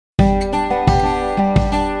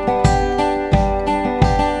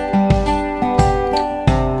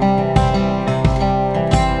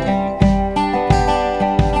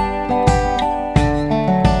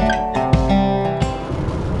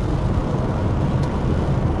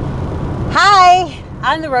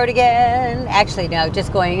on the road again. Actually, no,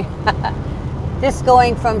 just going just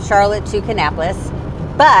going from Charlotte to Kannapolis.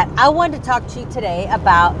 But I wanted to talk to you today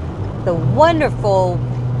about the wonderful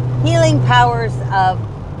healing powers of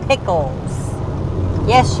pickles.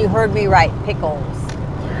 Yes, you heard me right, pickles.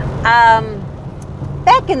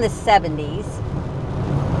 Back in the 70s,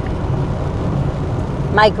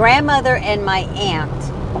 my grandmother and my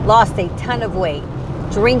aunt lost a ton of weight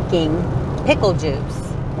drinking pickle juice.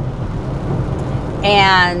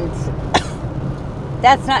 And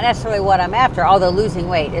that's not necessarily what I'm after, although losing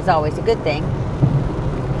weight is always a good thing.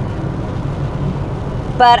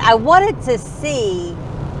 But I wanted to see,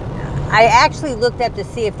 I actually looked up to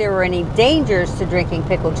see if there were any dangers to drinking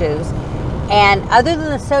pickle juice. And other than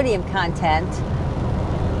the sodium content,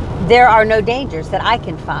 there are no dangers that I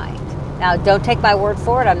can find. Now, don't take my word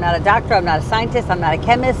for it. I'm not a doctor. I'm not a scientist. I'm not a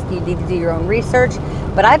chemist. You need to do your own research.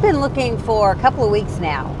 But I've been looking for a couple of weeks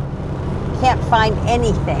now. Can't find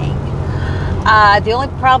anything. The only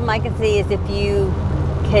problem I can see is if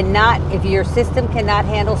your system cannot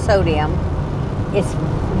handle sodium, it's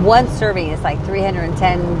one serving is like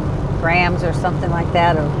 310 grams or something like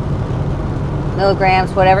that, or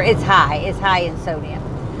milligrams, whatever. It's high in sodium.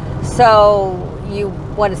 So you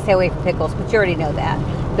want to stay away from pickles, but you already know that.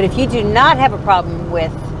 But if you do not have a problem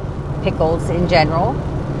with pickles in general,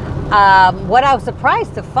 what I was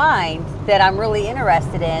surprised to find that I'm really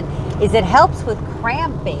interested in is it helps with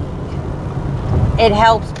cramping. It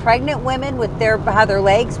helps pregnant women with how their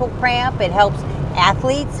legs will cramp. It helps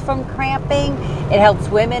athletes from cramping. It helps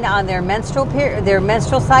women on their menstrual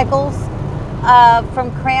cycles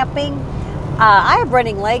from cramping. I have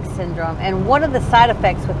running leg syndrome, and one of the side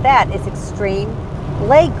effects with that is extreme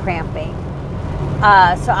leg cramping.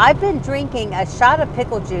 So I've been drinking a shot of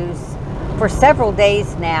pickle juice for several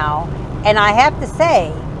days now, and I have to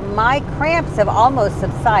say, my cramps have almost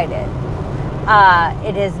subsided.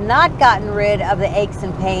 It has not gotten rid of the aches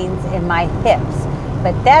and pains in my hips,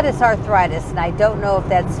 but that is arthritis, and I don't know if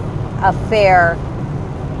that's a fair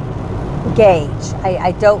gauge.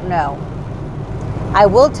 I don't know. I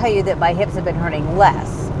will tell you that my hips have been hurting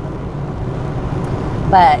less,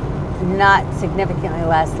 but not significantly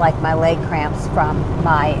less like my leg cramps from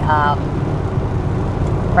my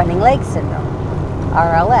running leg syndrome,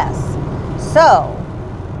 RLS. So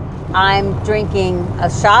I'm drinking a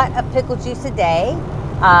shot of pickle juice a day.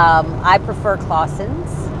 I prefer Clausen's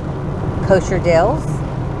kosher dills.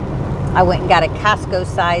 I went and got a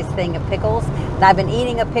Costco-sized thing of pickles, and I've been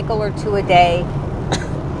eating a pickle or two a day.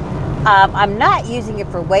 I'm not using it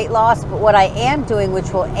for weight loss, but what I am doing, which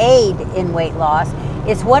will aid in weight loss,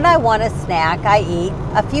 is when I want a snack, I eat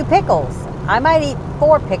a few pickles. I might eat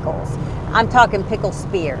 4 pickles. I'm talking pickle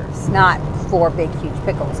spears, not 4 big, huge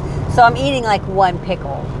pickles. So I'm eating like 1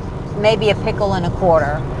 pickle, maybe a pickle and a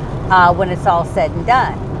quarter when it's all said and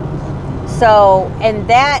done. So, and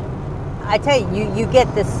that, I tell you, you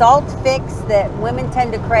get the salt fix that women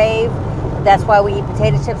tend to crave. That's why we eat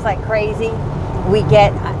potato chips like crazy. We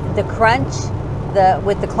get the crunch,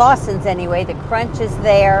 with the Clausen's anyway, the crunch is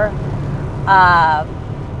there.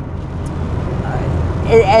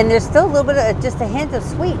 And there's still a little bit of just a hint of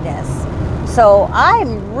sweetness. So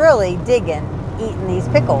I'm really digging eating these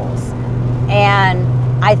pickles. And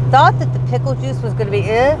I thought that the pickle juice was going to be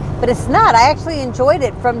but it's not. I actually enjoyed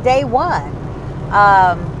it from day one.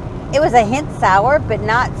 It was a hint sour, but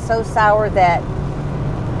not so sour that,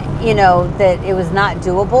 you know, that it was not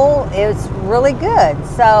doable. It was really good.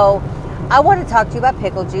 So I want to talk to you about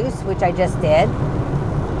pickle juice, which I just did.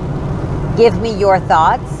 Give me your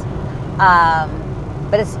thoughts.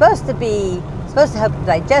 But it's supposed to help the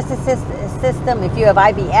digestive system. If you have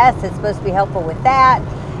IBS, it's supposed to be helpful with that.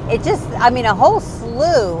 It just, I mean, a whole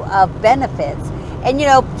slew of benefits. And, you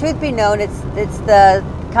know, truth be known, it's the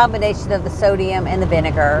combination of the sodium and the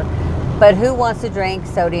vinegar. But who wants to drink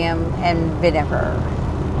sodium and vinegar?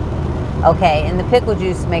 Okay, and the pickle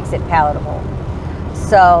juice makes it palatable.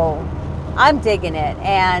 So I'm digging it.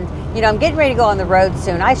 And, you know, I'm getting ready to go on the road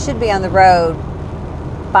soon. I should be on the road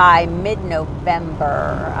by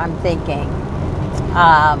mid-November, I'm thinking.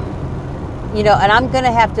 You know, and I'm going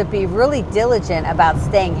to have to be really diligent about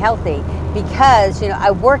staying healthy because, you know,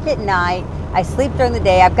 I work at night, I sleep during the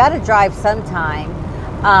day, I've got to drive sometime.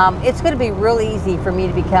 It's going to be real easy for me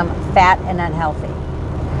to become fat and unhealthy.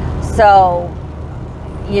 So,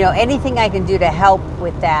 you know, anything I can do to help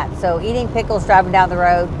with that. So eating pickles, driving down the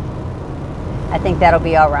road, I think that'll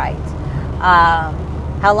be all right.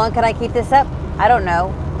 How long can I keep this up? I don't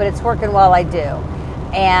know, but it's working while I do.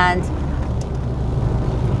 And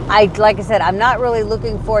like I said, I'm not really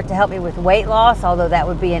looking for it to help me with weight loss, although that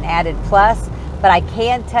would be an added plus. But I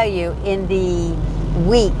can tell you in the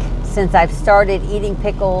week since I've started eating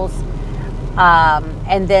pickles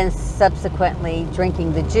and then subsequently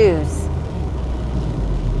drinking the juice.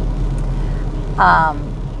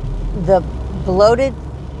 The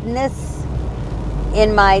bloatedness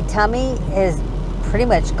in my tummy is pretty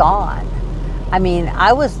much gone. I mean,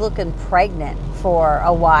 I was looking pregnant for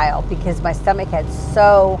a while because my stomach had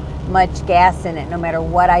so much gas in it, no matter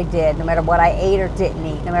what I did, no matter what I ate or didn't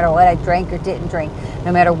eat, no matter what I drank or didn't drink,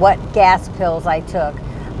 no matter what gas pills I took.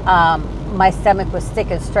 My stomach was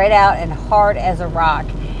sticking straight out and hard as a rock,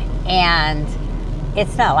 and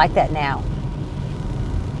it's not like that now.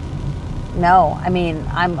 No, I mean,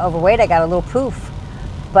 I'm overweight, I got a little poof,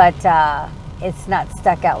 but it's not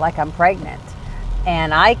stuck out like I'm pregnant.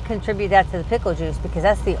 And I contribute that to the pickle juice because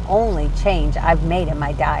that's the only change I've made in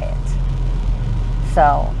my diet.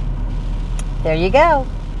 So there you go.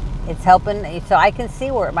 It's helping. So I can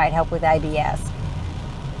see where it might help with IBS,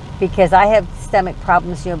 because I have stomach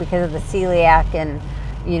problems, you know, because of the celiac and,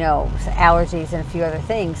 you know, allergies and a few other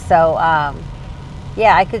things. So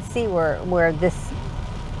yeah, I could see where this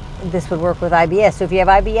would work with IBS. So if you have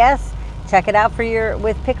IBS, check it out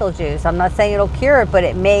with pickle juice. I'm not saying it'll cure it, but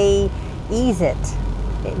it may ease it.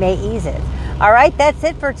 It may ease it. All right, that's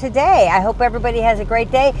it for today. I hope everybody has a great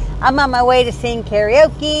day. I'm on my way to sing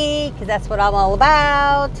karaoke because that's what I'm all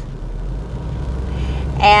about.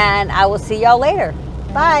 And I will see y'all later.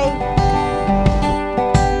 Bye.